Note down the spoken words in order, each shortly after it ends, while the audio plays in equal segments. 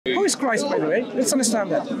is Christ, by the way? Let's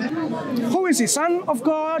understand that. Who is he? Son of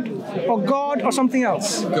God or something else?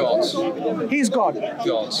 God. He is God.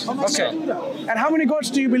 God. Okay. And how many gods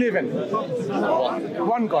do you believe in? One.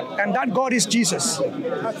 One God. And that God is Jesus.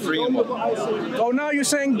 3 in 1. Oh, now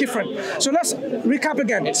you're saying different. So let's recap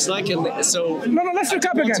again. It's like let's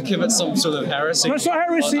recap again. To give it some sort of heresy. No, it's not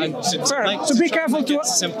heresy. So be careful to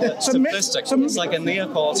simplistic. It's like a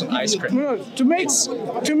Neapolitan Aiskrim. No, to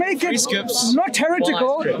make it scoops, not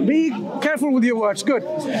heretical, be careful with your words. Good.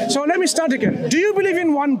 So let me start again. Do you believe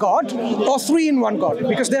in one God or 3 in 1 God?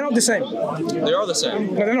 Because they're not the same. They are the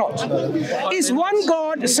same. No, they're not. Is one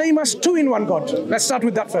God the same as 2 in 1 God? Let's start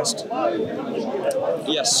with that first.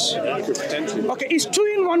 Yes. Okay, is 2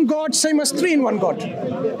 in 1 God same as 3 in 1 God?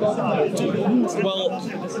 Well,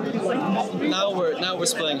 now we're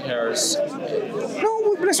splitting hairs.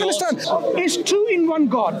 No, let's understand. Is 2 in 1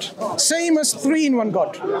 God same as 3 in 1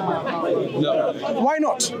 God? No. Why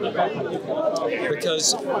not?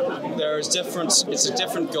 Because there's difference. It's a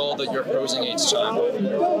different God that you're posing each time.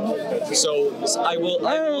 So I will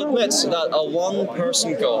admit that a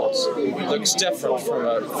one-person God looks different from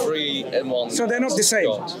a 3 in 1. So they're not the same,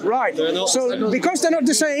 God. right? They're not so because they're not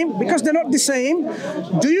the same,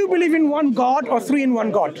 do you believe in one God or 3 in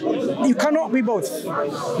 1 God? You cannot be both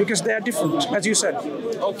because they are different, as you said.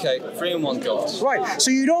 Okay, 3 in 1 God. Right.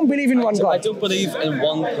 So you don't believe in one God. I don't believe in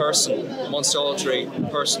one person, one solitary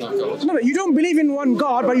person of God. No, you don't believe in one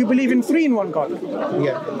God, but you believe in 3 in 1 God.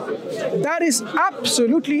 Yeah. That is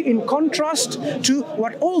absolutely in contrast to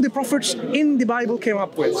what all the prophets in the Bible came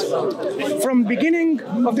up with. From beginning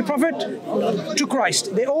of the prophet to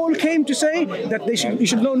Christ, they all came to say that you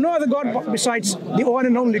should know no other God besides the one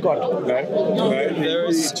and only God.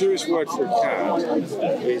 The Jewish word for God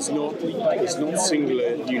is not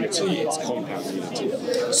singular unity, it's compound unity.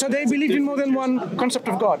 So they believed in more than one concept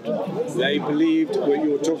of God. They believed, when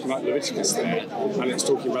you were talking about Leviticus there, and it's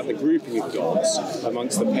talking about the grouping of gods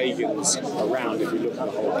amongst the pagans around, if you look at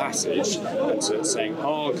the whole passage, and so it's saying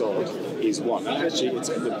our God is one. Actually, it's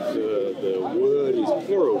the word is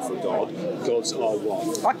plural for God. Gods are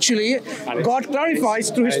one. Actually, God clarifies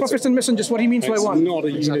through his prophets and messengers what he means by one. It's not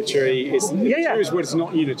a unitary. The Jewish word is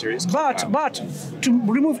not unitary. It's compound. But to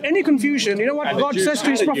remove any confusion, you know what God says to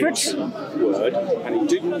his prophets? Word, and he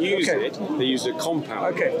didn't use it. They used a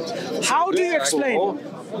compound. Okay. How do you explain?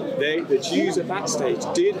 The Jews at that stage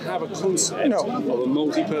did have a concept of a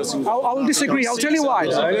multi-person. I will disagree. I'll tell you why.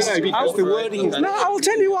 Because the wording is. No, I will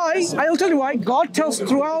tell you why. I'll tell you why. God tells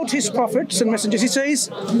throughout his prophets and messengers, he says,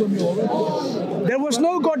 there was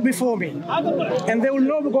no God before me, and there will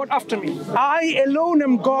no God after me. I alone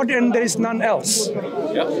am God, and there is none else.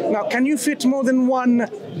 Yeah. Now, can you fit more than one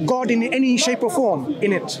God in any shape or form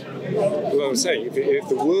in it? Well, I'm saying, if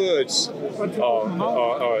the words are a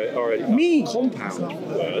compound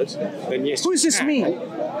word, then yes. Who is this me?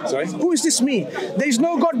 Sorry? Who is this me? There is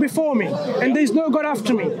no God before me, and there is no God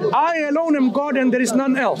after me. I alone am God, and there is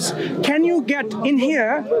none else. Can you get in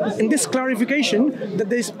here, in this clarification, that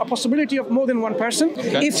there is a possibility of more than one person?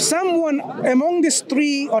 Okay. If someone among these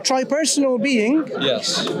 3 or tripersonal being,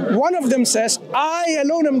 yes, one of them says, I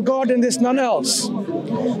alone am God, and there is none else,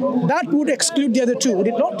 that would exclude the other 2, would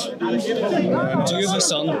it not? Do you have a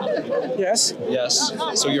son? Yes. Yes.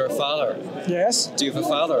 So you're a father? Yes. Do you have a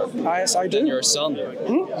father? Yes, I do. Then you're a son.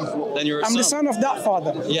 Then you're a son. I'm the son of that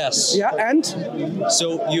father. Yes. Yeah, and?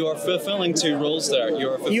 So you are fulfilling 2 roles there.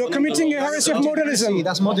 You're committing a heresy of modalism.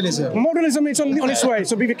 That's modalism. Modalism is on its way,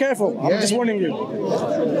 so be careful. I'm just warning you.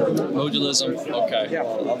 Modalism. Okay. Yeah.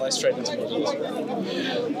 I'll dive straight into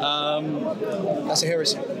modalism. That's a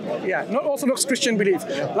heresy. Yeah, not Orthodox Christian belief.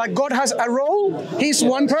 Like God has a role, he's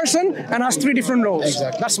one person, and has 3 different roles.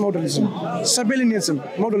 Exactly. That's modalism. Sabellianism,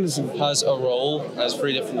 modalism. Has a role, has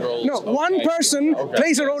 3 different roles. No, one person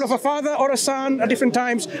plays a role of a father or a son at different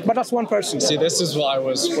times, but that's one person. See, this is what I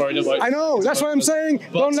was worried about. I know, that's why I'm saying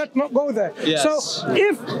not go there. Yes. So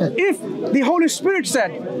if the Holy Spirit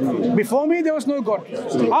said, before me there was no God,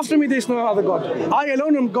 after me there is no other God, I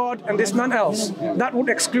alone am God and there's none else, that would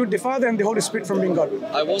exclude the Father and the Holy Spirit from being God.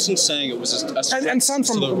 I wasn't saying it was a strict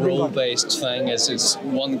sort of role-based thing. It's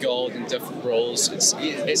one God in different roles.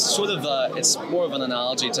 It's sort of it's more of an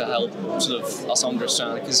analogy to help sort of us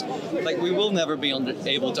understand, because like we will never be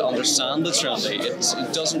able to understand the Trinity.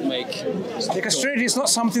 It doesn't make, because Trinity is not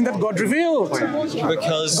something that God revealed.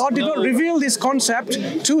 Because God did not reveal this concept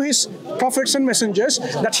to his prophets and messengers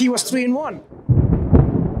that he was 3 in 1.